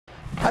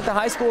At the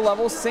high school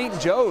level,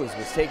 St. Joe's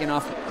was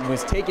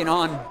taking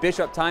on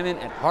Bishop Timon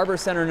at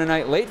HarborCenter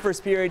tonight. Late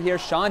first period here,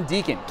 Sean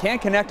Deacon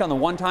can't connect on the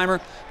one-timer,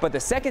 but the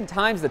second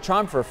time's the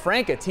charm for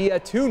Frank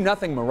Attia.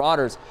 2-0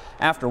 Marauders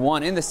after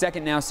one. In the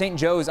second now, St.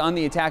 Joe's on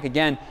the attack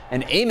again,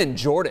 and Eamon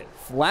Jordan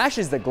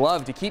flashes the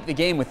glove to keep the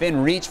game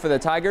within reach for the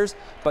Tigers,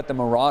 but the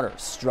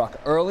Marauders struck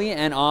early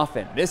and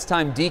often. This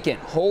time Deacon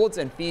holds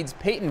and feeds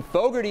Peyton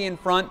Fogarty in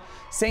front.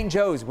 St.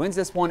 Joe's wins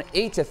this one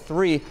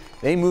 8-3.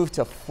 They move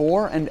to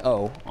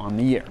 4-0 on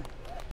the year.